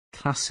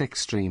classic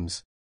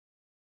streams.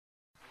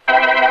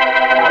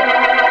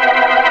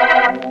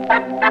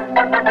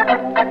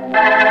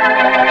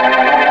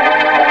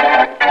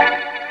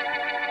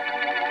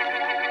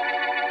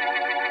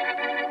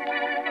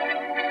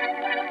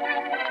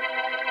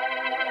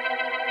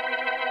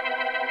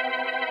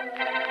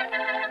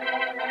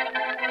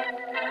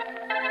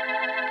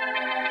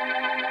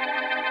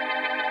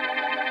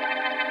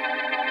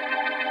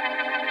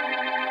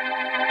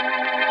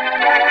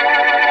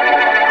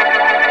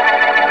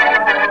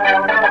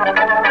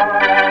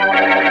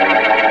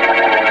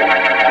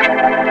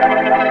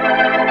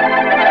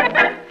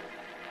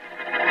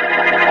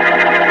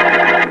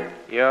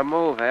 Your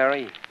move,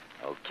 Harry.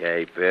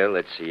 Okay, Bill,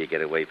 let's see you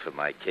get away from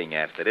my king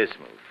after this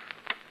move.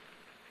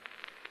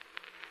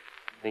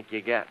 Think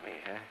you got me,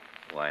 huh?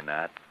 Why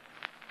not?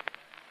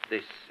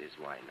 This is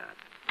why not.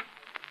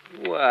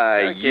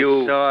 Why, Don't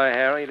you... get sore,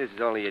 Harry. This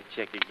is only a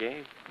checker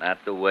game. Not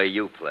the way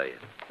you play it.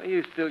 Well,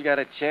 you still got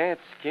a chance,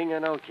 king or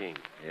no king.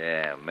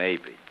 Yeah,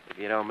 maybe. If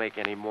you don't make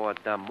any more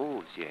dumb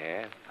moves, you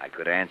have. I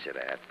could answer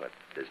that, but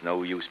there's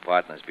no use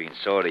partners being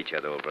sore at each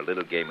other over a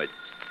little game of...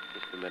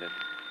 Just a minute.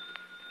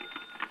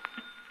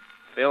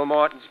 Phil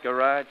Morton's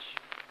garage.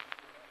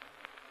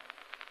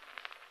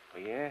 Oh,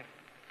 yeah?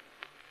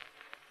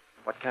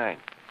 What kind?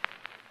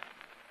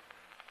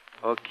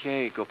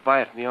 Okay, go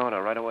buy it from the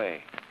owner right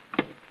away.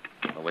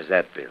 What was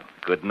that, Bill?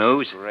 Good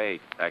news?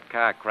 Great. That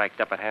car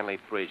cracked up at Hanley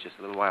Bridge just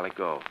a little while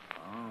ago.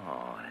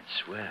 Oh, that's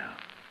swell.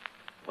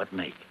 What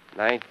make?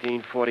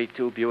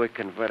 1942 Buick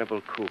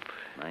convertible coupe.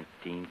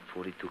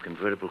 1942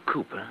 convertible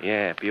coupe, huh?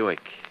 Yeah,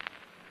 Buick.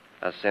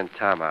 I'll send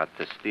Tom out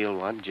to steal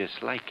one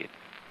just like it.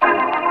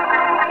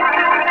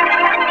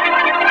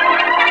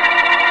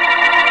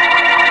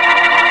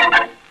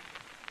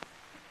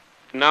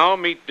 Now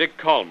meet Dick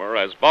Calmer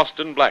as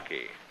Boston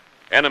Blackie.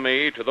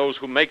 Enemy to those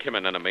who make him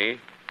an enemy.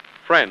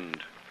 Friend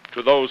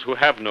to those who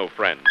have no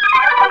friend.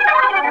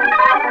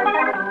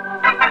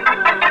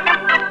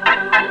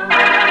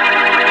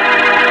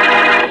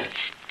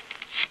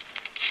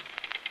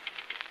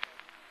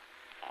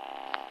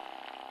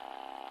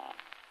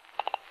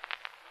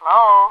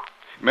 Hello?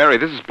 Mary,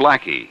 this is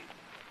Blackie.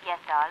 Yes,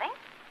 darling?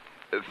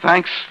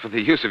 Thanks for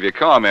the use of your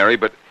car, Mary,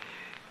 but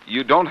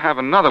you don't have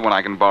another one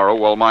I can borrow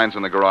while mine's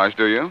in the garage,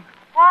 do you?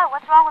 Why?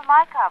 What's wrong with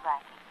my car,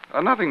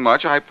 Blackie? Nothing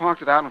much. I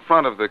parked it out in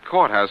front of the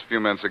courthouse a few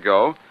minutes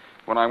ago.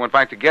 When I went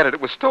back to get it,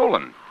 it was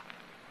stolen.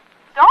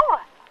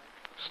 Stolen?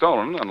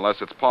 Stolen,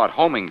 unless it's part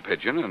homing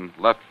pigeon and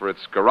left for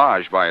its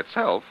garage by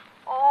itself.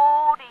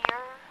 Oh, dear.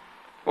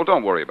 Well,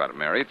 don't worry about it,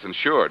 Mary. It's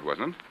insured,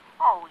 wasn't it?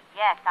 Oh,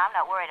 yes, I'm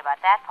not worried about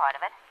that part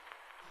of it.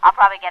 I'll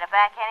probably get it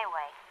back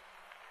anyway.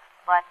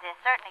 But it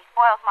certainly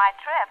spoils my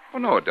trip.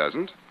 Well, no, it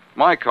doesn't.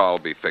 My car will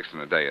be fixed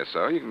in a day or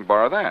so. You can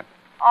borrow that.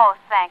 Oh,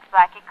 thanks,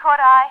 Blackie. Could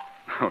I?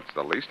 It's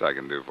the least I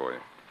can do for you.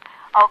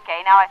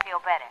 Okay, now I feel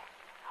better.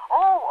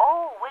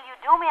 Oh, will you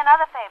do me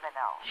another favor,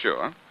 though?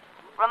 Sure.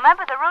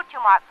 Remember the route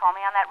you marked for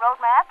me on that road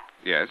map?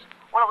 Yes.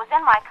 Well, it was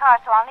in my car,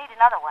 so I'll need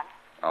another one.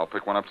 I'll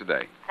pick one up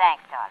today.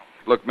 Thanks, darling.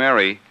 Look,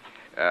 Mary,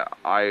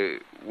 I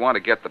want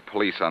to get the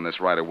police on this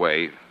right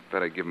away.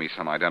 Better give me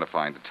some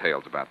identifying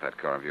details about that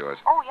car of yours.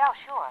 Oh, yeah,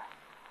 sure.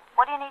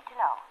 What do you need to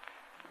know?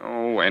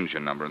 Oh,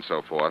 engine number and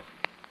so forth.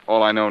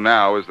 All I know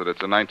now is that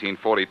it's a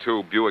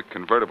 1942 Buick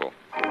convertible.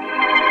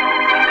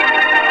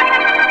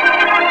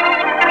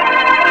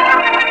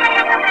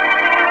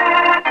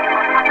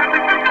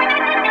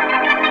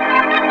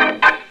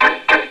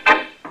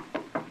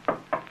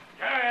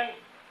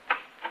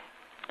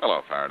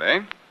 Hello,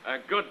 Faraday.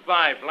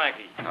 Goodbye,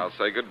 Blackie. I'll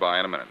say goodbye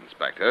in a minute,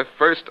 Inspector.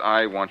 First,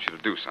 I want you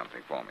to do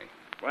something for me.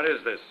 What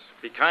is this?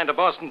 Be kind to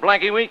Boston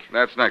Blackie week?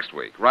 That's next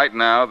week. Right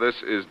now,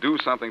 this is Do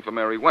Something for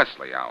Mary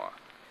Wesley hour.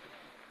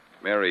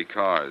 Mary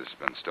car's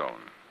been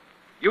stolen.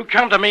 You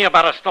come to me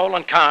about a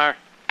stolen car?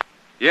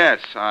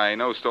 Yes, I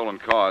know stolen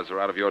cars are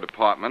out of your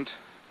department,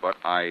 but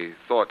I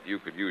thought you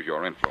could use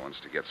your influence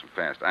to get some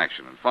fast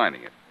action in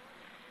finding it.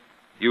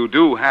 You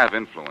do have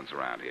influence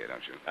around here,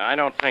 don't you? I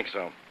don't think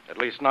so. At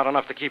least not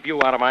enough to keep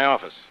you out of my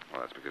office.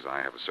 Well, that's because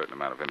I have a certain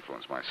amount of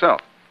influence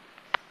myself.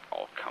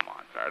 Oh, come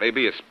on, Faraday,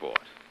 be a sport.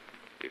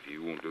 If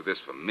you won't do this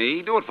for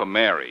me, do it for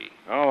Mary.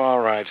 Oh, all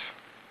right.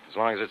 As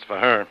long as it's for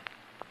her.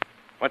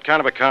 What kind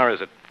of a car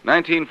is it?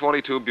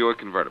 1942 Buick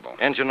convertible.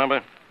 Engine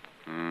number?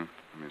 Let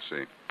me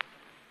see.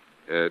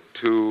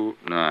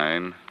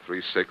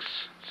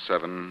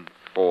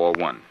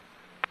 2936741.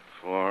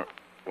 41.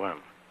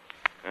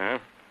 Uh-huh.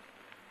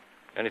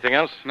 Anything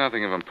else?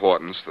 Nothing of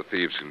importance the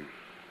thieves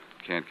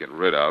can't get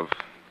rid of.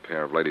 A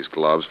pair of ladies'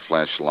 gloves,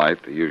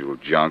 flashlight, the usual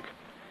junk.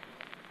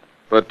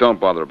 But don't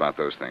bother about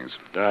those things.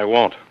 I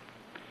won't.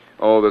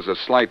 Oh, there's a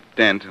slight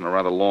dent and a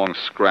rather long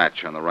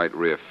scratch on the right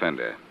rear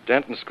fender.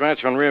 Dent and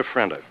scratch on rear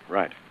fender.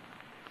 Right.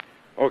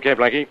 Okay,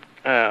 Blackie.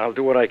 I'll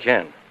do what I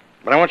can.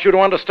 But I want you to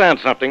understand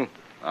something.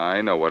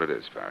 I know what it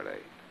is, Faraday.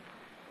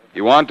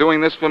 You aren't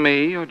doing this for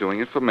me, you're doing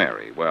it for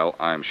Mary. Well,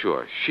 I'm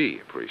sure she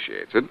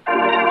appreciates it.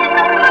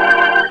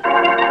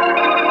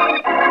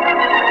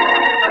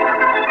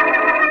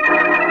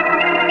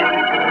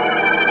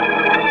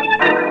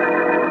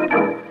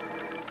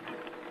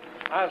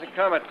 How's it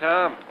coming,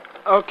 Tom?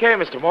 Okay,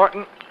 Mr.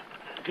 Morton.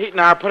 Pete and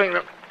I are putting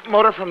the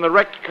motor from the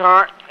wrecked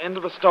car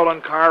into the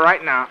stolen car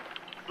right now.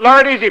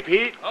 Lower it easy,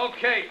 Pete.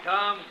 Okay,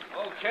 Tom.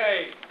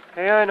 Okay.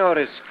 Hey, I know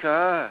this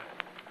car.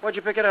 Where'd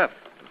you pick it up?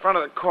 In front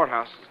of the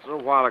courthouse just a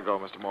little while ago,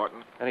 Mr.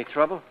 Morton. Any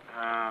trouble?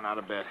 Not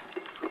a bit.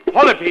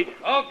 Hold it, Pete.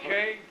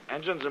 Okay.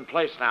 Engine's in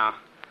place now.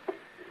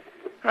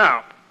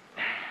 Now,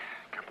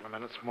 a couple of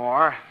minutes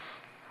more.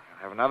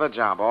 I have another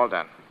job all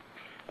done.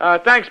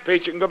 Thanks,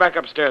 Pete. You can go back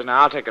upstairs now.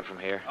 I'll take it from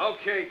here.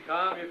 Okay,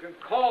 Tom. You can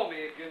call me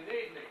if you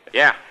need me.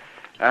 Yeah.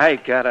 I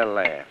gotta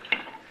laugh.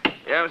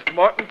 Yeah, Mr.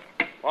 Morton?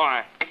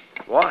 Why?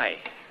 Why?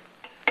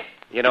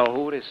 You know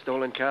who this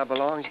stolen car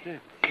belongs to?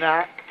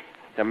 Nah.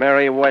 To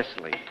Mary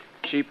Wesley.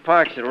 She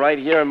parks it right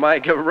here in my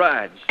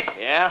garage.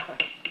 Yeah?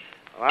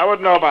 Well, I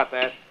wouldn't know about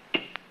that.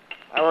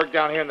 I work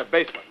down here in the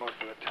basement most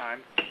of the time.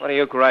 What are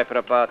you griping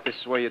about? This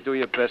is where you do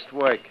your best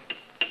work.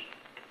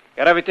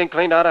 Got everything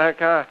cleaned out of her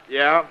car?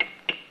 Yeah.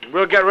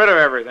 We'll get rid of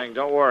everything.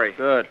 Don't worry.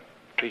 Good.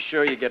 Be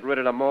sure you get rid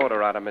of the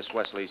motor out of Miss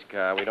Wesley's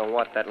car. We don't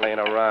want that laying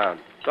around.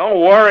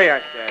 Don't worry,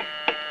 I said.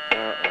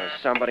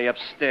 Somebody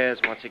upstairs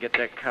wants to get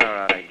their car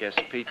out, I guess.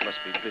 Pete must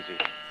be busy.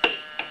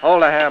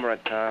 Hold the hammer,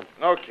 Tom.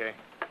 Okay.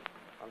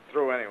 I'm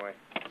through anyway.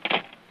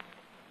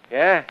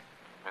 Yeah?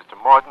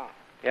 Mr. Morton,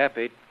 Yeah,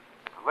 Pete.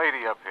 the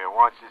lady up here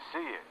wants to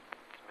see you.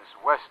 It's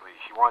Miss Wesley.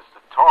 She wants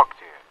to talk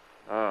to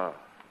you. Oh.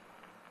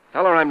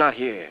 Tell her I'm not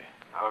here.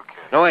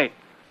 Okay. No, wait.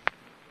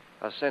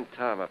 I'll send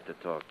Tom up to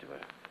talk to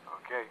her.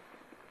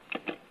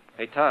 Okay.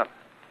 Hey, Tom.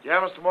 Yeah,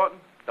 Mr. Morton?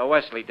 The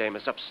Wesley dame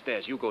is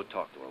upstairs. You go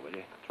talk to her, will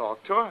you?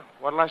 Talk to her?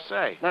 What'll I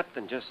say?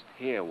 Nothing. Just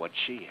hear what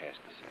she has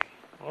to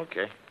say.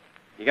 Okay.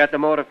 You got the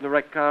motor from the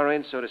wrecked car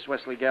in so this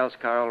Wesley gal's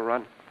car will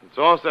run? It's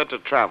all set to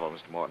travel,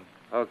 Mr. Morton.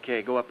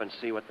 Okay, go up and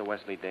see what the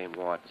Wesley dame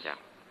wants. Yeah.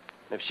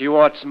 If she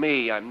wants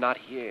me, I'm not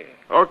here.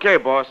 Okay,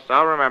 boss.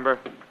 I'll remember.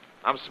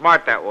 I'm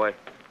smart that way.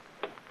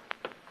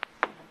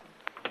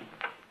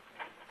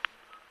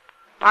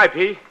 Hi,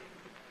 Pete.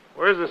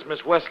 Where's this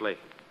Miss Wesley?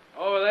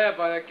 Over there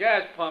by the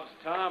gas pumps,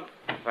 Tom.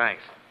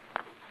 Thanks.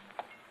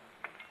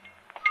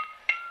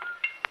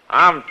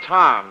 I'm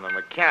Tom, the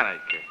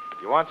mechanic.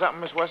 You want something,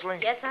 Miss Wesley?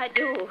 Yes, I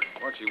do.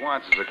 What she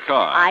wants is a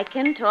car. I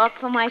can talk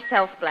for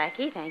myself,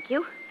 Blackie. Thank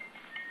you.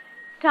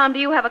 Tom, do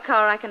you have a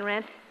car I can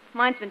rent?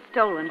 Mine's been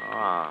stolen.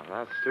 Oh,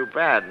 that's too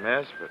bad,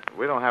 miss, but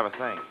we don't have a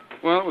thing.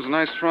 Well, it was a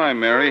nice try,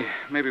 Mary.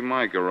 Maybe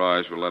my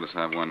garage will let us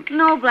have one.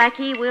 No,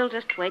 Blackie. We'll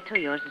just wait till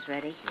yours is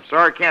ready. I'm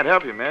sorry I can't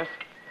help you, miss.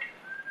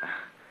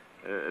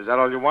 Is that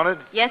all you wanted?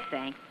 Yes,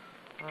 thanks.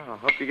 Oh,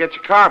 hope you get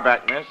your car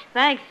back, miss.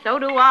 Thanks. So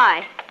do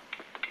I.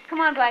 Come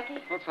on, Blackie.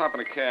 Let's hop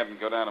in a cab and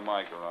go down to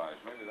my garage.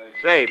 Maybe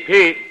they... Say,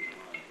 Pete,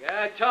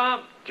 Yeah,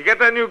 Tom? did you get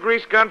that new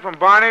grease gun from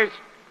Barney's?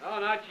 No,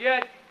 not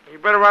yet. You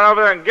better run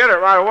over there and get it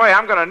right away.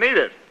 I'm going to need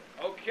it.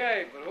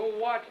 Okay, but who'll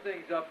watch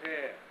things up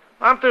here?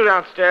 I'm through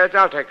downstairs.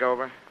 I'll take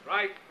over.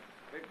 Right.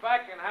 Be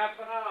back in half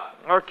an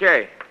hour.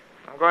 Okay.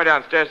 I'm going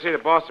downstairs to see the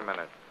boss a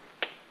minute.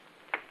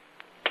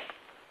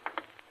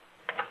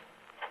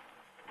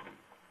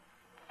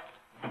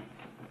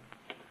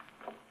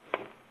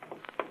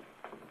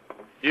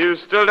 You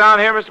still down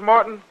here, Mr.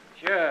 Morton?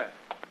 Sure.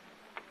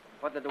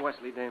 What did the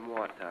Wesley dame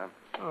want, Tom?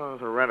 Oh,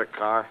 to rent a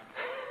car.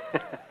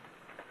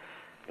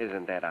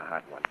 Isn't that a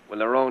hot one? With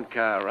her own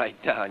car right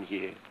down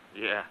here.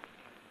 Yeah.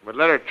 But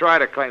let her try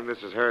to claim this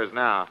is hers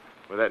now,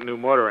 with that new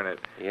motor in it.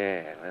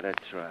 Yeah, let her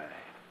try.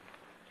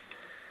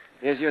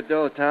 Here's your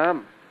dough,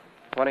 Tom.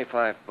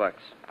 $25.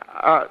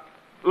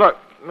 Look,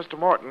 Mr.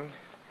 Morton,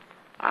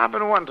 I've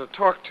been wanting to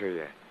talk to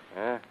you.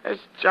 Huh? This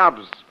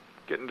job's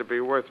getting to be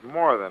worth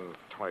more than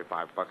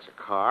 $25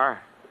 a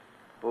car.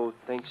 Who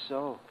thinks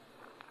so?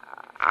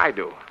 I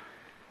do.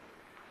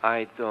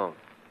 I don't.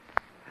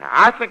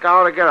 I think I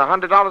ought to get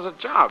 $100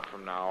 a job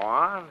from now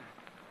on.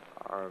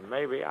 Or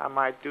maybe I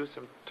might do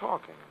some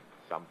talking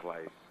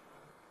someplace.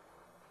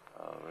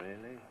 Oh,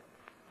 really?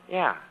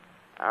 Yeah.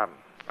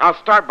 I'll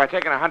start by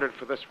taking 100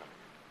 for this one.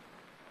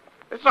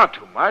 It's not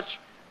too much.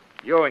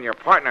 You and your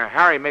partner,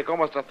 Harry, make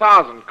almost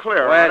 1,000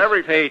 clear Where's on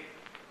every... Pete?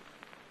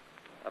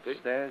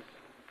 Upstairs?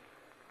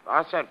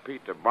 I sent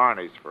Pete to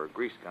Barney's for a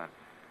grease gun.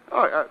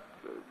 Oh,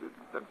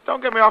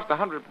 don't get me off the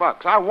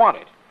 $100. I want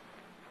it.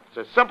 It's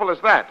as simple as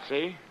that,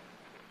 see?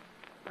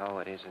 No,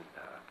 it isn't,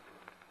 Tom.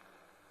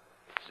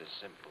 It's as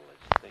simple as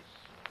this.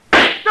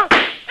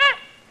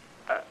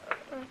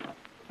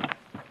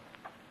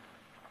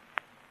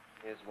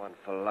 Here's one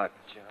for luck,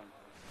 John.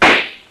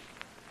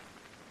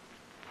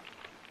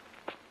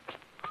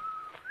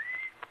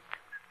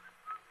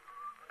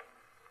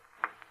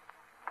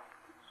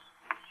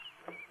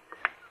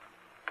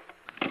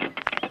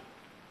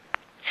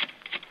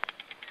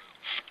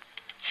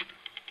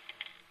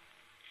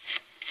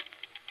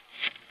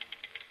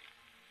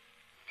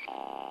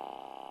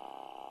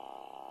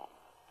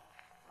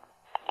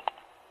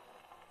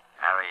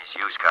 Harry's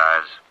used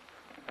cars.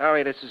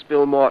 Harry, this is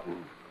Bill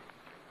Morton.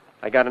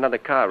 I got another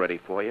car ready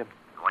for you.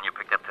 The one you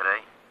picked up today?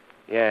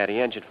 Yeah, the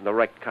engine from the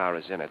wrecked car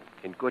is in it.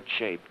 In good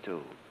shape,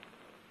 too.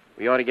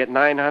 We ought to get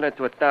 $900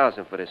 to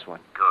 $1,000 for this one.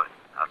 Good.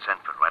 I'll send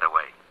for it right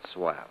away.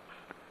 Swell.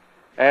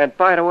 And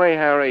by the way,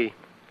 Harry,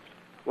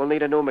 we'll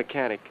need a new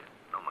mechanic.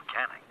 No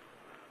mechanic.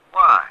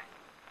 Why?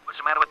 What's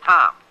the matter with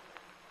Tom?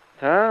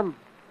 Tom?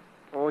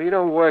 Oh, he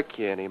don't work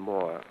here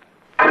anymore.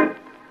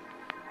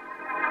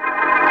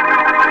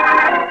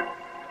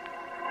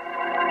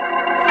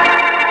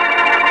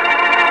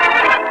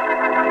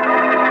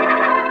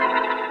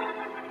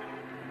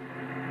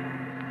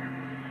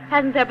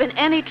 Hasn't there been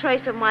any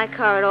trace of my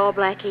car at all,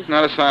 Blackie?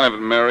 Not a sign of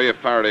it, Mary. If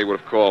Faraday would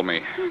have called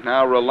me.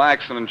 Now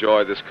relax and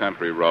enjoy this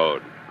country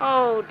road.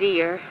 Oh,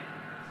 dear.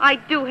 I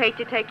do hate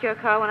to take your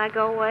car when I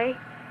go away.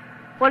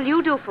 What'll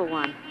you do for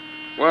one?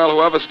 Well,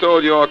 whoever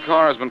stole your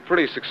car has been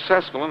pretty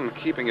successful in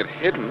keeping it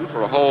hidden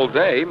for a whole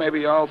day.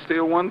 Maybe I'll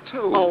steal one,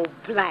 too. Oh,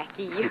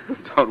 Blackie.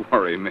 Don't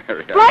worry,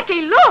 Mary.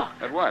 Blackie, look!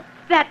 At what?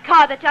 That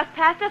car that just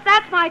passed us,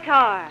 that's my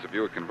car. It's a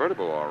Buick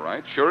convertible, all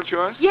right. Sure it's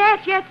yours?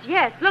 Yes.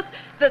 Look,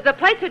 the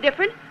plates are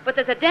different, but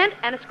there's a dent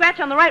and a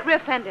scratch on the right rear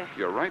fender.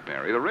 You're right,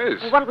 Mary. There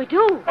is. Well, what'll we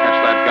do? Catch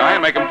that guy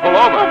and make him pull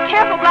over. Oh,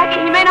 careful,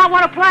 Blackie. He may not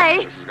want to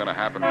play. This is going to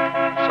happen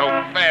so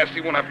fast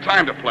he won't have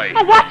time to play.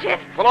 Oh, watch it.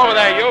 Pull over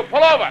there, you.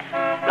 Pull over.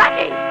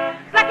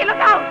 Blackie, look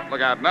out. Look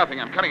out, nothing.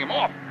 I'm cutting him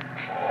off.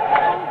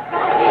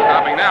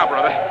 Stopping now,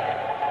 brother.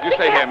 You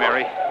stay here,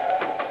 Mary.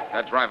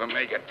 That driver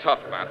may get tough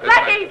about this.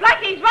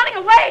 Blackie, he's running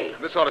away.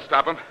 This ought to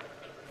stop him.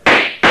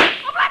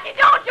 Oh, Blackie,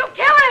 don't you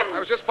kill him. I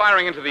was just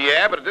firing into the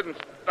air, but it didn't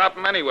stop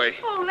him anyway.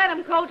 Oh, let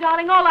him go,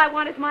 darling. All I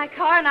want is my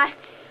car, and I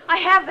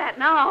have that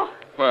now.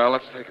 Well,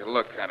 let's take a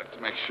look at it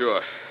to make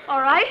sure.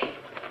 All right.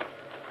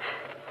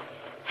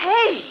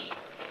 Hey,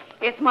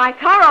 it's my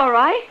car, all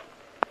right.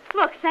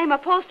 Look, same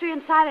upholstery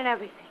inside and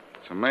everything.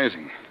 It's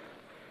amazing.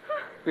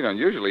 We don't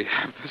usually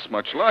have this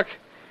much luck.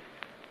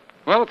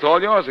 Well, it's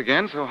all yours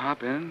again, so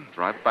hop in,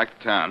 drive back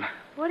to town.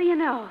 What do you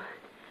know?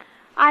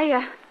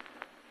 I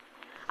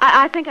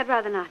think I'd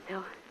rather not,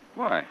 though.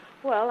 Why?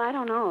 Well, I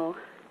don't know.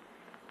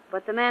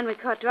 But the man we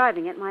caught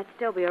driving it might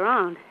still be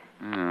around.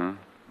 Yeah,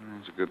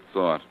 that's a good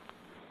thought.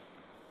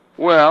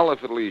 Well,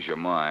 if it'll ease your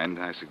mind,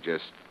 I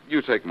suggest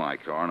you take my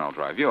car and I'll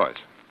drive yours.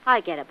 I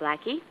get it,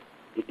 Blackie.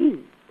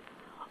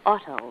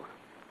 Auto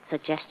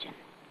suggestion.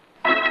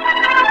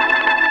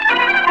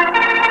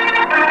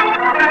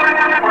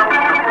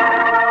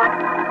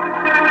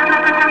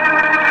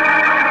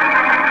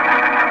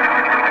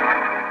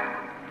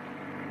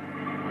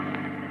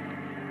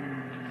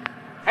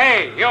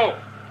 Hey, you.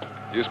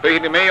 You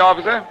speaking to me,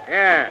 officer?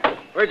 Yeah.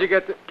 Where'd you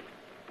get the...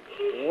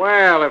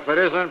 Well, if it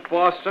isn't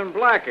Boston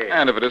Blackie.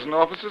 And if it isn't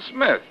Officer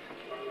Smith.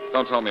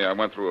 Don't tell me I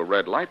went through a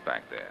red light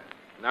back there.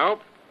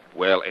 Nope.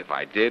 Well, if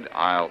I did,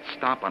 I'll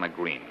stop on a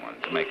green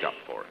one to make up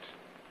for it.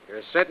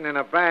 You're sitting in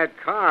a bad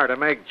car to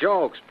make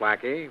jokes,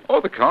 Blackie.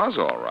 Oh, the car's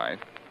all right.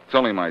 It's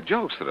only my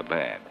jokes that are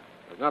bad.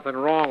 There's nothing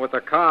wrong with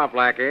the car,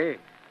 Blackie.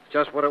 It's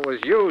just what it was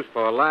used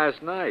for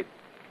last night.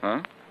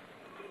 Huh?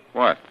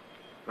 What?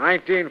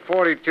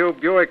 1942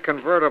 Buick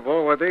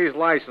convertible with these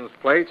license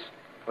plates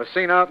was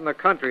seen out in the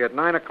country at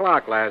 9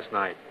 o'clock last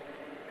night.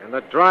 And the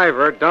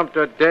driver dumped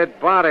a dead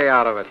body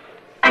out of it.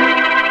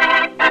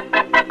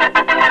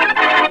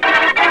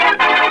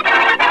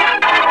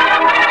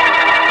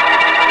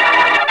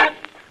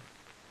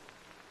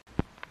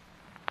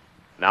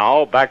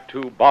 Now back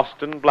to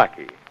Boston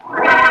Blackie.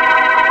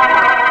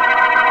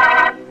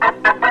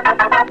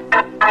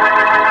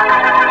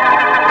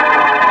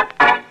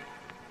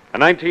 A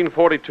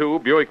 1942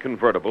 Buick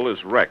convertible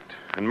is wrecked,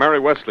 and Mary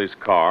Wesley's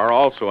car,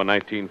 also a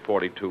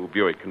 1942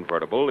 Buick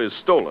convertible, is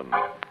stolen.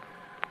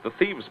 The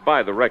thieves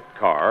buy the wrecked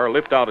car,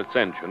 lift out its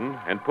engine,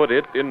 and put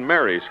it in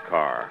Mary's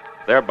car,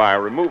 thereby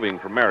removing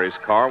from Mary's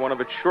car one of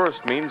its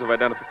surest means of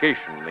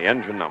identification, the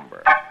engine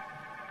number.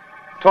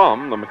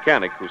 Tom, the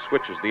mechanic who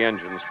switches the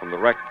engines from the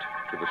wrecked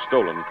to the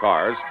stolen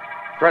cars,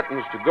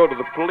 threatens to go to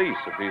the police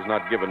if he's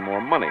not given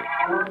more money.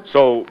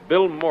 So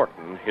Bill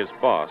Morton, his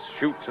boss,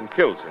 shoots and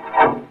kills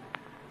him.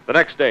 The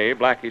next day,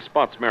 Blackie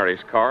spots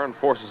Mary's car and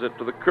forces it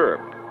to the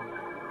curb.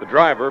 The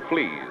driver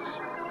flees,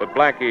 but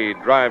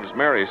Blackie drives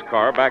Mary's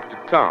car back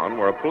to town,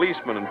 where a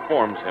policeman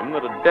informs him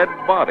that a dead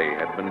body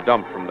had been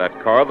dumped from that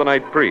car the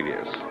night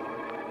previous.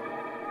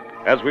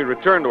 As we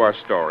return to our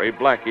story,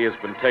 Blackie has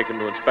been taken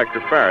to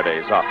Inspector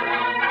Faraday's office.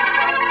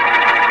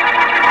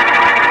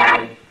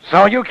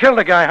 So you killed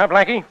a guy, huh,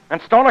 Blackie?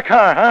 And stole a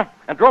car, huh?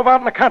 And drove out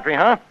in the country,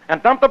 huh?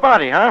 And dumped the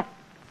body, huh?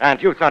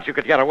 And you thought you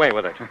could get away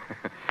with it.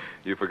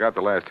 You forgot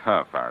the last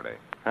huh, Faraday.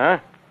 Huh?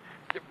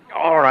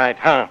 All right,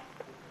 huh?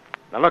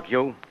 Now, look,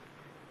 you.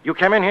 You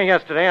came in here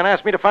yesterday and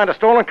asked me to find a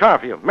stolen car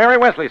for you. Mary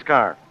Wesley's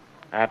car.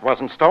 That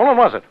wasn't stolen,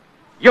 was it?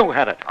 You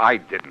had it. I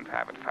didn't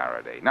have it,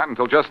 Faraday. Not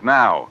until just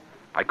now.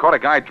 I caught a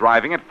guy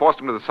driving it, forced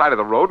him to the side of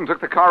the road, and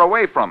took the car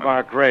away from him.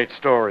 Oh, great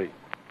story.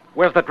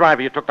 Where's the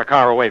driver you took the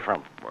car away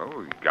from? Well,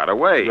 he got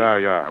away.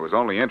 Yeah. I was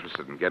only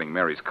interested in getting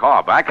Mary's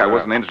car back. I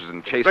wasn't interested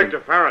in chasing...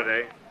 Inspector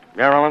Faraday.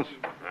 Yeah, Rollins?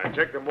 I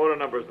checked the motor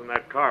numbers in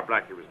that car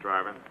Blackie was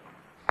driving.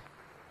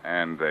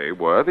 And they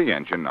were the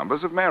engine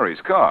numbers of Mary's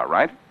car,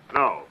 right?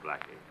 No,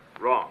 Blackie.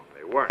 Wrong.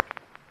 They weren't.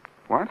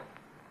 What?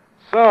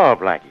 So,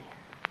 Blackie,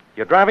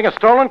 You're driving a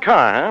stolen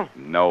car, huh?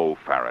 No,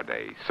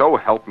 Faraday. So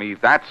help me,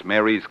 that's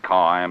Mary's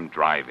car I'm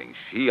driving.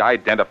 She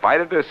identified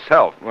it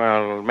herself.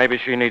 Well, maybe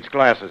she needs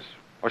glasses.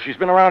 Or she's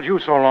been around you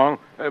so long,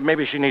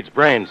 maybe she needs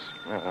brains.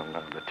 Oh,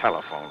 no, the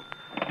telephone.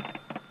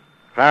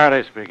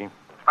 Faraday speaking.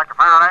 Inspector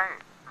Faraday,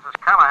 this is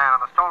Callahan in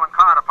the stolen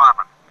car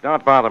department.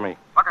 Don't bother me.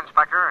 Look,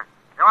 Inspector,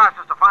 you asked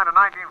us to find a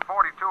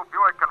 1942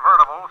 Buick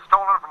convertible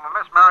stolen from a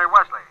Miss Mary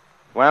Wesley.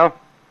 Well?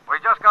 We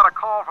just got a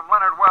call from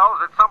Leonard Wells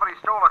that somebody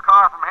stole a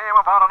car from him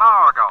about an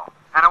hour ago.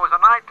 And it was a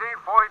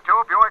 1942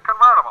 Buick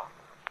convertible.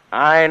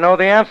 I know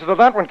the answer to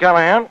that one,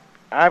 Callahan.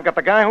 I've got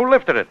the guy who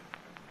lifted it.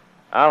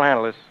 I'll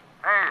handle this.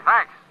 Hey,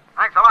 thanks.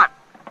 Thanks a lot.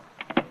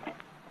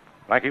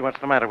 Blackie, what's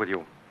the matter with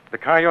you? The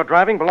car you're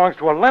driving belongs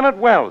to a Leonard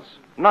Wells,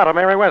 not a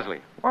Mary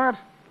Wesley. What?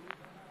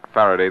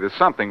 Faraday, there's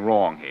something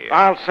wrong here.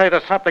 I'll say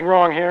there's something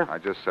wrong here. I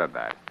just said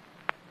that.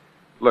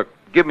 Look,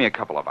 give me a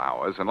couple of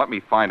hours and let me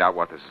find out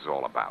what this is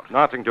all about.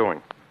 Nothing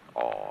doing.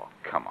 Oh,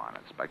 come on,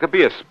 Inspector.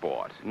 Be a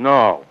sport.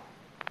 No.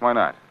 Why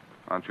not?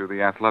 Aren't you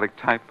the athletic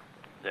type?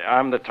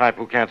 I'm the type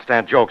who can't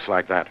stand jokes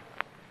like that.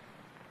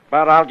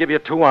 But I'll give you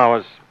 2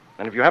 hours.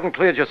 And if you haven't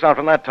cleared yourself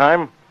in that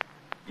time,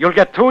 you'll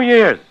get 2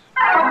 years.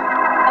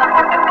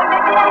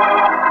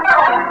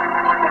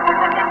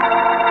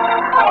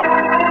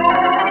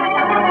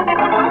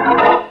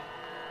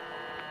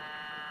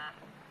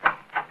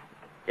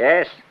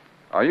 Yes?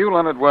 Are you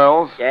Leonard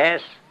Wells?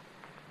 Yes?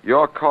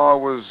 Your car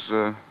was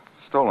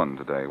stolen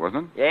today,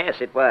 wasn't it?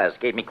 Yes, it was.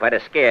 Gave me quite a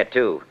scare,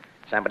 too.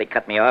 Somebody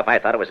cut me off. I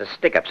thought it was a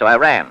stick-up, so I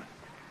ran.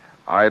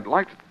 I'd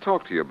like to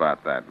talk to you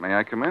about that. May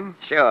I come in?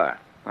 Sure.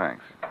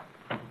 Thanks.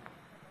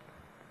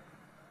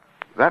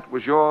 That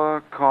was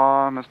your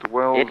car, Mr.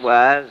 Wells? It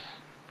was.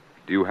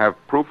 Do you have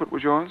proof it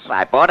was yours? Well,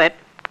 I bought it.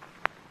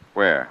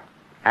 Where?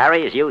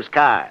 Harry's Used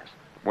Cars.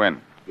 When?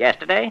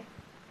 Yesterday?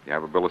 You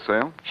have a bill of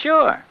sale?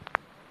 Sure.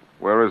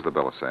 Where is the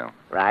bill of sale?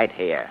 Right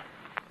here.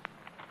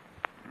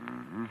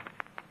 Mm-hmm.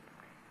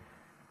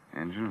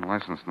 Engine and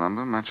license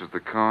number matches the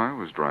car.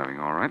 Was driving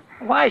all right.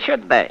 Why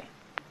shouldn't they?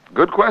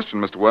 Good question,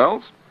 Mr.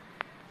 Wells.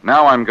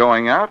 Now I'm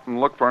going out and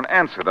look for an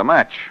answer to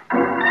match.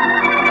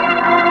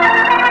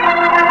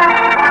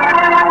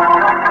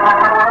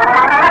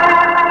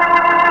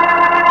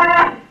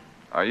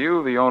 Are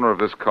you the owner of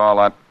this car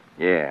lot?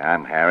 Yeah,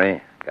 I'm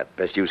Harry. Got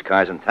the best used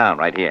cars in town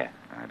right here.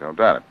 I don't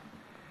doubt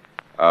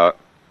it.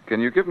 Can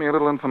you give me a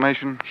little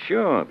information?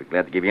 Sure. Be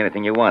glad to give you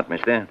anything you want,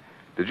 mister.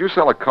 Did you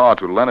sell a car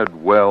to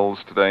Leonard Wells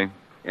today?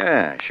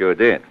 Yeah, sure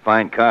did.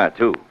 Fine car,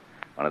 too.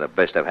 One of the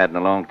best I've had in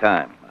a long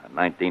time. A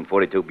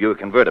 1942 Buick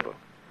convertible.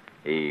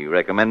 He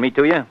recommend me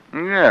to you?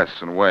 Yes,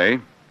 in a way.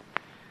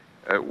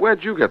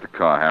 Where'd you get the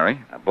car, Harry?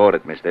 I bought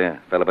it, mister.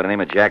 A fellow by the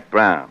name of Jack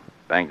Brown.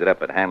 Banged it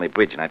up at Hanley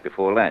Bridge night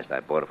before last. I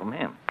bought it from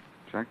him.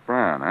 Jack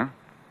Brown, huh?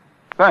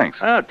 Thanks.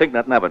 Oh, think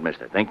nothing of it,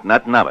 mister. Think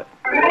nothing of it.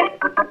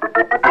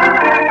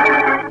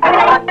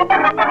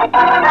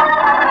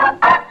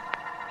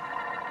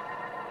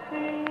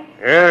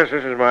 Yes,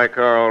 this is my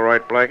car, all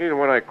right, Blackie. The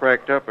one I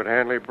cracked up at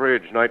Hanley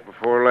Bridge night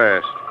before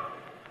last.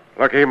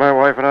 Lucky my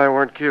wife and I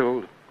weren't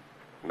killed.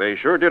 They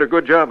sure did a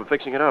good job of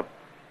fixing it up.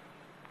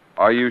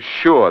 Are you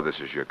sure this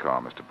is your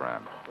car, Mr.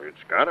 Brown? It's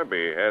gotta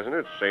be, hasn't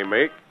it? Same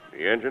make.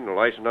 The engine, the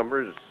license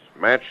numbers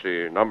match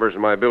the numbers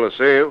in my bill of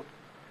sale.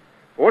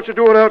 What's it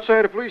doing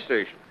outside a police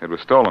station? It was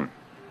stolen.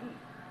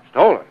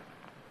 Stolen?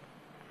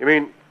 You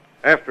mean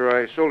after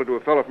I sold it to a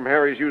fellow from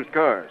Harry's Used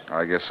Cars?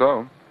 I guess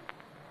so.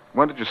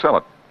 When did you sell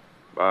it?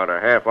 About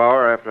a half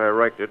hour after I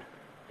wrecked it.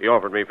 He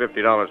offered me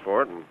 $50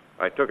 for it, and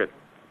I took it.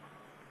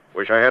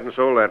 Wish I hadn't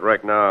sold that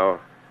wreck now.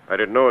 I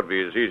didn't know it'd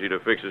be as easy to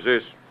fix as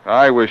this.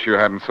 I wish you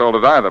hadn't sold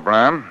it either,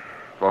 Brown.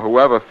 For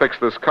whoever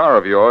fixed this car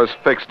of yours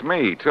fixed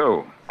me,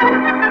 too.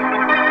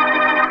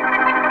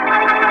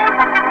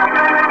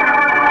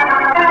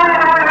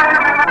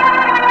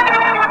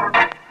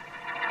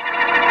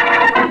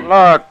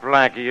 Look,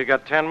 Blackie, you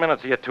got 10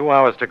 minutes of your 2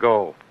 hours to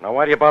go. Now,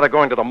 why do you bother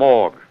going to the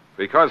morgue?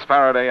 Because,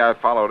 Faraday, I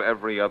followed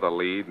every other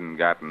lead and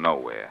got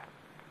nowhere.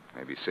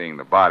 Maybe seeing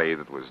the body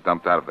that was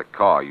dumped out of the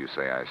car you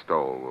say I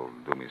stole will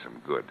do me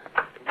some good.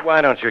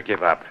 Why don't you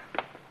give up?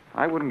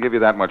 I wouldn't give you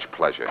that much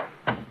pleasure.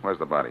 Where's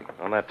the body?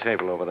 On that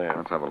table over there.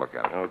 Let's have a look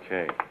at it.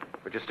 Okay.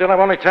 But you still have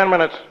only 10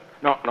 minutes.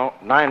 No,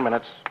 9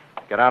 minutes.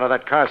 Get out of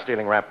that car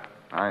stealing rap.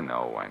 I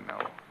know.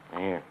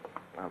 Here,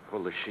 I'll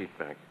pull the sheet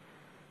back.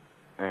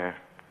 There.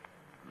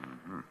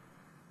 Mm-hmm.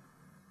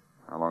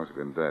 How long's he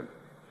been dead?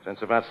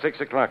 Since about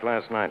 6 o'clock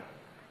last night.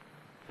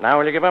 Now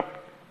will you give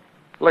up?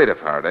 Later,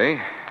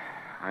 Faraday.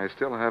 I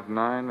still have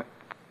 9...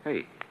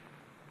 Hey,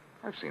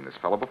 I've seen this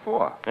fellow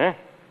before. Eh?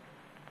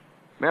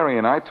 Mary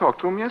and I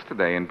talked to him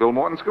yesterday in Bill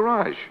Morton's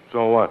garage.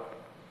 So what?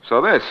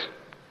 So this.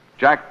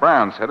 Jack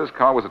Brown said his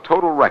car was a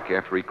total wreck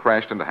after he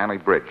crashed into Hanley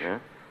Bridge. Yeah?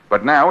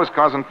 But now his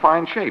car's in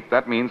fine shape.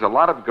 That means a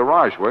lot of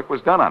garage work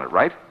was done on it,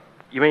 right?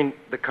 You mean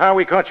the car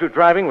we caught you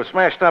driving was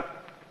smashed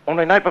up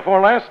only night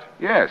before last?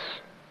 Yes.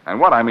 And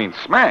what I mean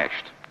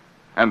smashed.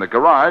 And the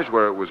garage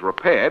where it was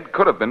repaired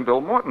could have been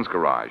Bill Morton's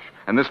garage.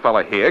 And this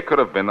fella here could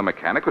have been the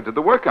mechanic who did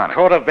the work on it.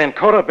 Could have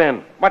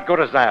been. What good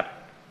is that?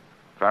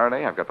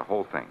 Faraday, I've got the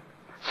whole thing.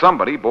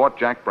 Somebody bought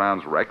Jack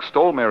Brown's wreck,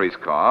 stole Mary's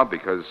car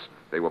because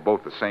they were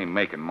both the same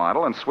make and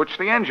model, and switched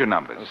the engine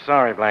numbers. I'm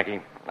sorry,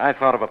 Blackie. I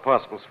thought of a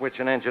possible switch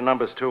in engine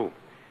numbers, too.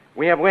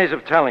 We have ways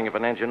of telling if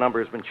an engine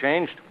number has been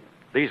changed.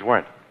 These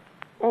weren't.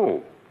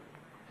 Oh.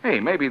 Hey,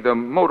 maybe the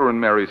motor in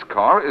Mary's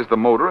car is the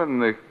motor in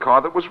the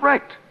car that was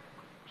wrecked.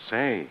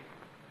 Say,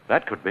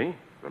 that could be.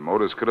 The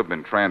motors could have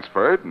been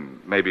transferred, and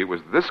maybe it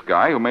was this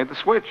guy who made the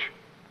switch.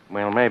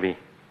 Well, maybe.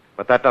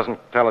 But that doesn't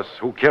tell us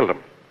who killed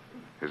him.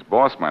 His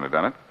boss might have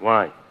done it.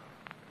 Why?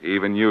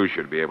 Even you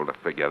should be able to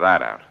figure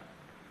that out.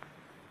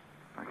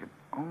 If I could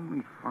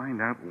only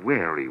find out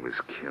where he was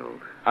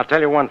killed. I'll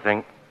tell you one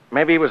thing.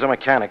 Maybe he was a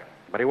mechanic,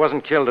 but he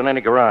wasn't killed in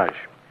any garage.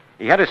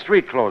 He had his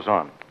street clothes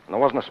on, and there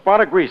wasn't a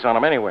spot of grease on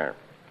him anywhere.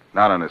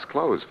 Not on his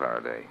clothes,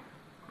 Faraday.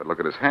 But look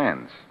at his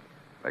hands.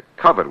 They're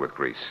covered with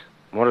grease.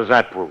 What does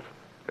that prove?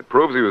 It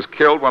proves he was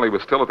killed while he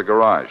was still at the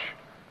garage.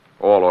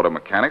 All auto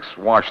mechanics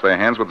wash their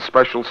hands with a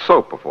special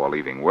soap before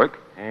leaving work.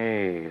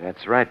 Hey,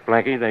 that's right,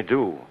 Blackie, they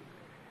do.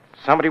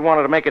 Somebody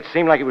wanted to make it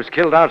seem like he was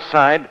killed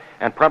outside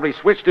and probably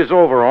switched his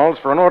overalls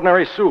for an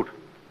ordinary suit.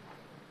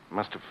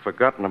 Must have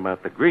forgotten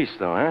about the grease,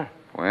 though, huh?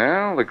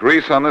 Well, the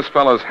grease on this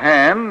fellow's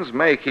hands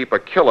may keep a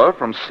killer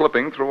from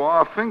slipping through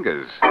our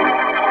fingers.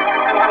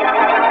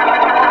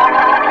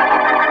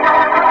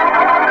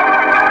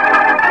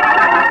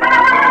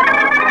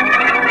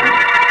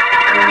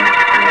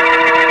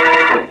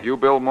 You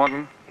Bill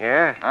Morton?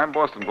 Yeah? I'm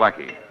Boston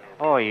Blackie.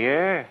 Oh,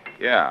 yeah?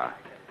 Yeah.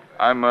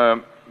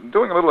 I'm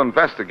doing a little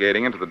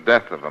investigating into the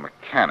death of a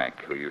mechanic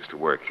who used to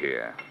work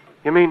here.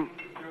 You mean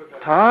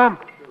Tom?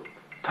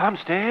 Tom's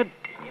dead?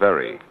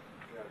 Very.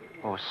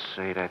 Oh,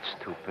 say, that's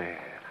too bad.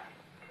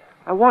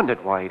 I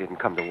wondered why he didn't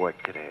come to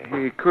work today.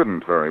 He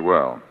couldn't very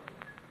well.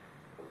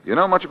 You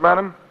know much about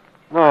him?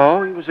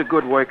 No, he was a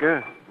good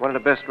worker. One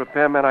of the best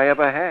repairmen I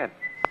ever had.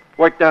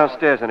 Worked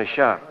downstairs in a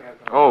shop.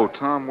 Oh,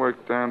 Tom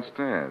worked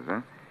downstairs,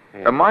 huh?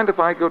 Yeah. Mind if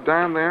I go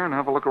down there and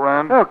have a look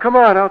around? Oh, come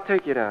on, I'll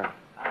take you down.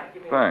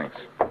 Thanks.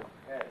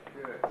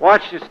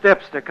 Watch your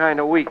steps, they're kind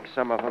of weak,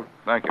 some of them.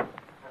 Thank you.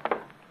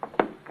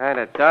 Kind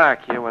of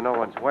dark here when no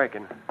one's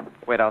working.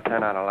 Wait, I'll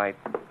turn on a light.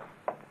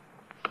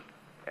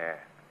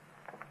 There.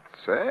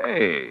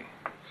 Say,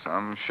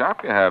 some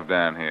shop you have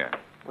down here.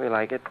 We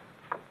like it.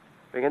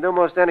 We can do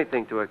most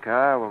anything to a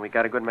car when we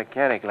got a good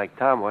mechanic like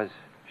Tom was.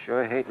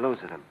 Sure hate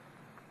losing him.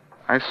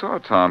 I saw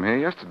Tom here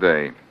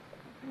yesterday.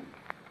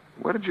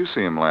 Where did you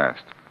see him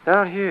last?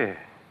 Down here.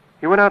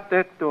 He went out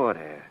that door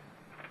there.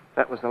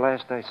 That was the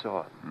last I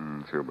saw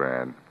him. Too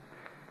bad.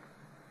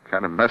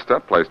 Kind of messed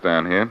up place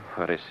down here.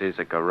 Well, this is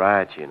a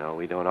garage, you know.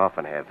 We don't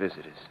often have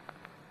visitors.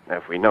 Now,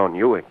 if we'd known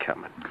you were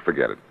coming.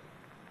 Forget it.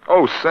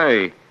 Oh,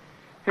 say,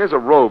 here's a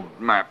road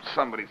map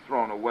somebody's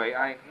thrown away.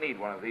 I need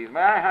one of these. May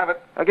I have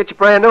it? I'll get you a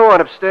brand new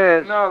one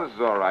upstairs. No, this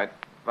is all right.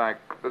 In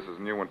fact, this is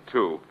a new one,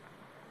 too.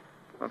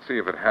 Let's see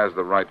if it has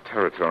the right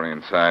territory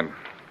inside.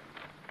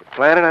 You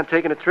planning on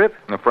taking a trip?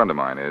 A friend of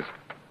mine is.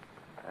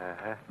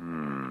 Uh-huh.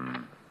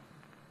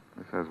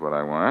 This is what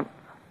I want.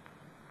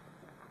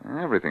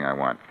 Everything I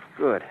want.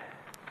 Good.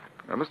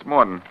 Mr.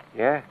 Morton.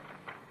 Yeah?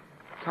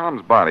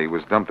 Tom's body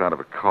was dumped out of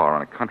a car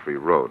on a country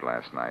road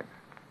last night.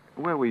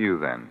 Where were you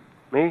then?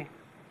 Me?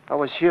 I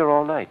was here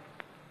all night.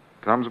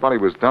 Tom's body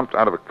was dumped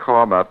out of a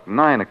car about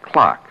 9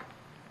 o'clock.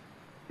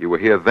 You were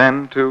here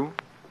then, too?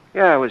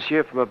 Yeah, I was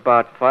here from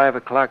about 5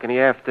 o'clock in the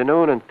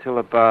afternoon until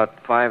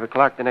about 5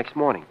 o'clock the next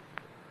morning.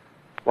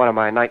 One of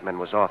my nightmen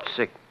was off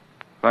sick.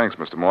 Thanks,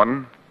 Mr.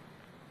 Morton.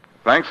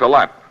 Thanks a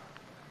lot.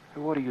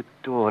 What are you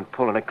doing,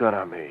 pulling a gun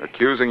on me?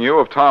 Accusing you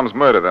of Tom's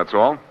murder, that's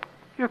all.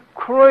 You're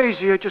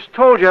crazy. I just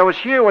told you I was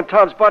here when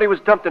Tom's body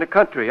was dumped in the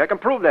country. I can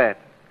prove that.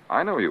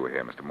 I know you were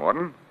here, Mr.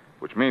 Morton,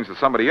 which means that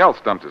somebody else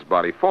dumped his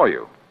body for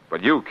you.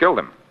 But you killed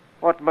him.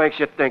 What makes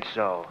you think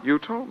so? You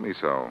told me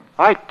so.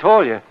 I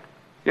told you.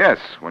 Yes,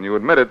 when you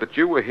admitted that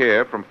you were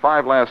here from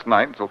 5 last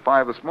night until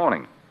 5 this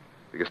morning.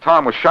 Because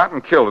Tom was shot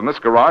and killed in this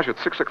garage at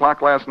 6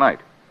 o'clock last night.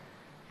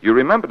 You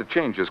remembered to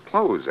change his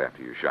clothes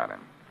after you shot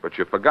him, but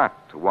you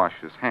forgot to wash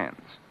his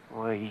hands.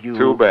 Well, you...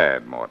 Too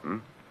bad,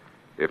 Morton.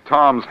 If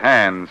Tom's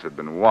hands had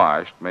been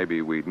washed,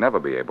 maybe we'd never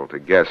be able to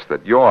guess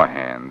that your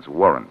hands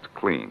weren't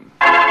clean.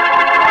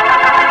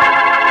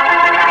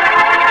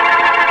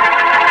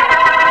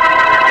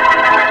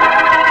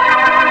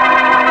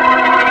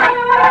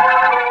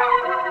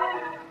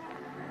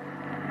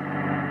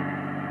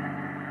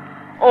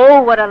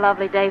 Oh, what a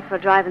lovely day for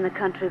driving the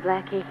country,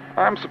 Blackie.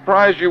 I'm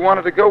surprised you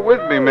wanted to go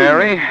with me,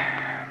 Mary.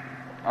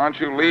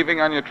 Aren't you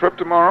leaving on your trip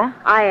tomorrow?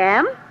 I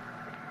am.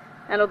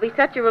 And it'll be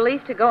such a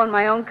relief to go in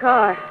my own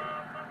car.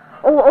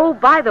 Oh,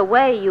 by the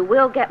way, you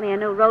will get me a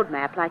new road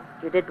map like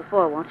you did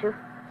before, won't you?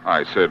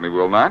 I certainly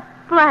will not.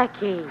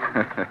 Blackie.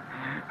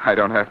 I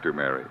don't have to,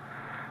 Mary.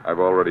 I've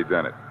already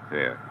done it.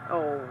 Here.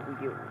 Oh,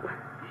 you.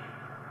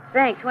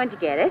 Thanks. When'd you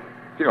get it?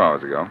 A few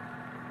hours ago.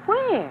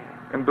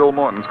 Where? In Bill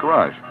Morton's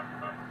garage.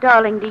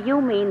 Darling, do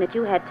you mean that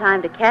you had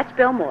time to catch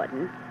Bill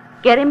Morton,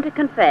 get him to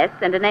confess,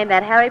 and to name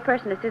that Harry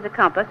person as his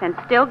accomplice, and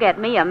still get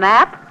me a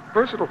map?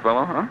 Versatile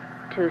fellow, huh?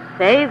 To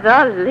say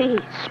the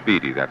least.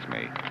 Speedy, that's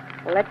me.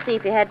 Well, let's see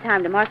if you had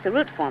time to mark the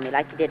route for me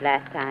like you did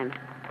last time.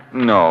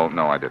 No,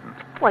 I didn't.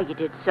 Well, you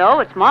did so.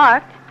 It's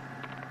marked.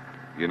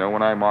 You know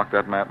when I marked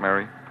that map,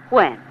 Mary?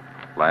 When?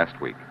 Last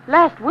week.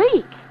 Last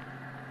week.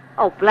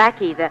 Oh,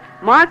 Blackie, the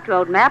marked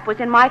road map was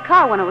in my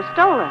car when it was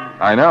stolen.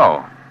 I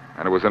know.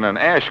 And it was in an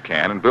ash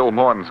can in Bill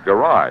Morton's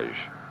garage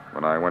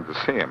when I went to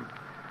see him.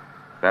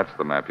 That's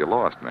the map you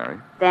lost, Mary.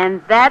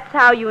 Then that's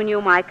how you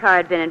knew my car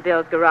had been in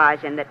Bill's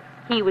garage and that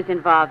he was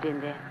involved in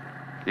this.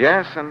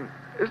 Yes, and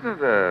isn't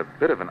it a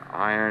bit of an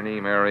irony,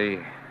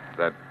 Mary,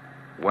 that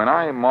when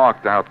I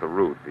marked out the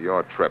route for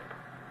your trip,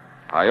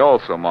 I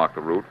also marked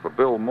the route for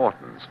Bill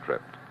Morton's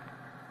trip.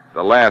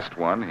 The last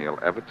one he'll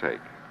ever take.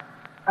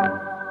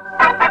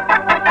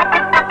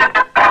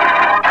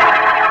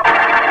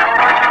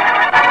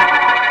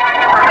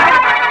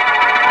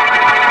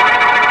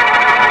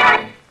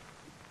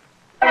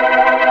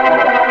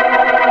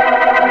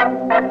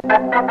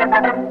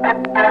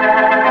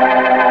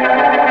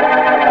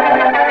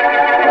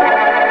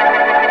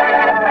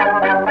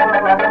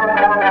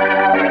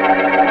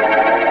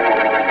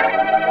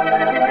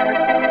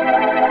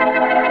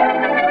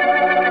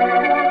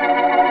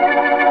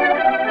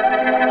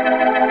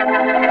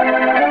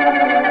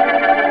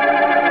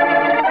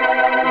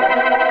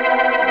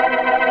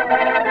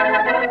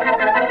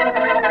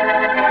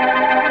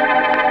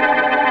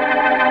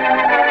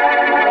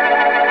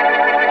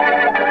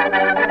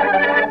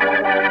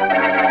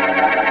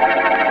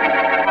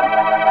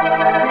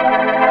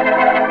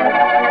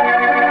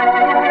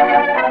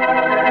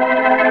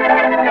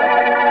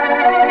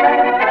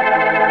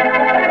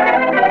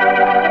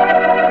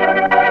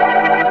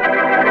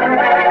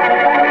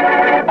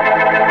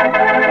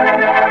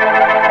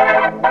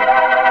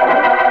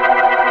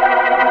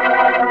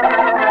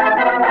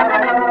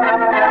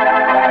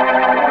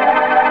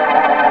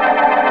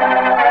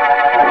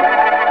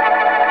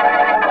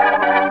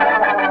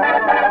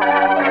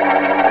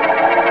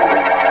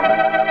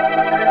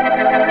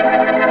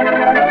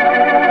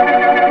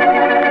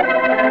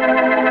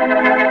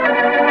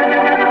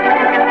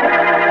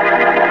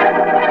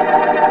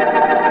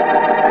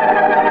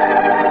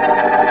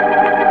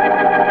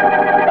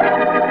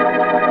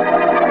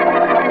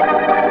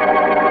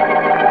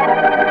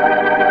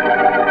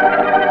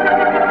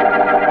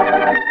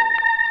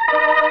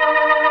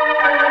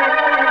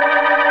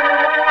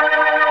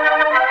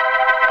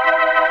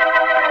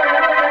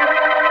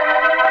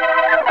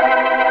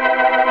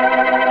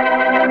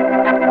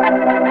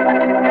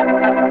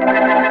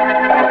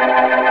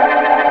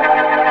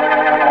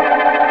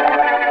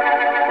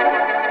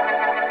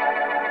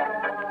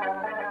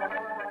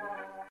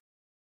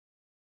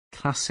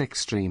 Classic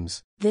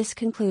Streams. This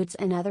concludes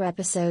another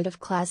episode of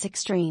Classic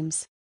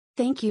Streams.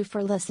 Thank you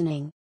for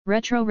listening.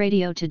 Retro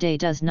Radio Today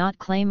does not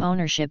claim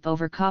ownership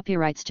over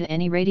copyrights to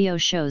any radio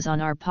shows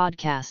on our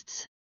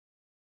podcasts.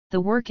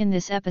 The work in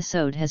this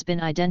episode has been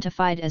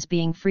identified as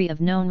being free of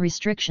known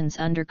restrictions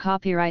under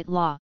copyright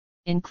law,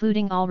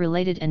 including all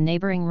related and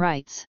neighboring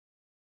rights.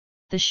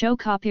 The show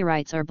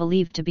copyrights are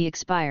believed to be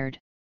expired.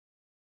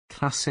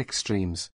 Classic Streams.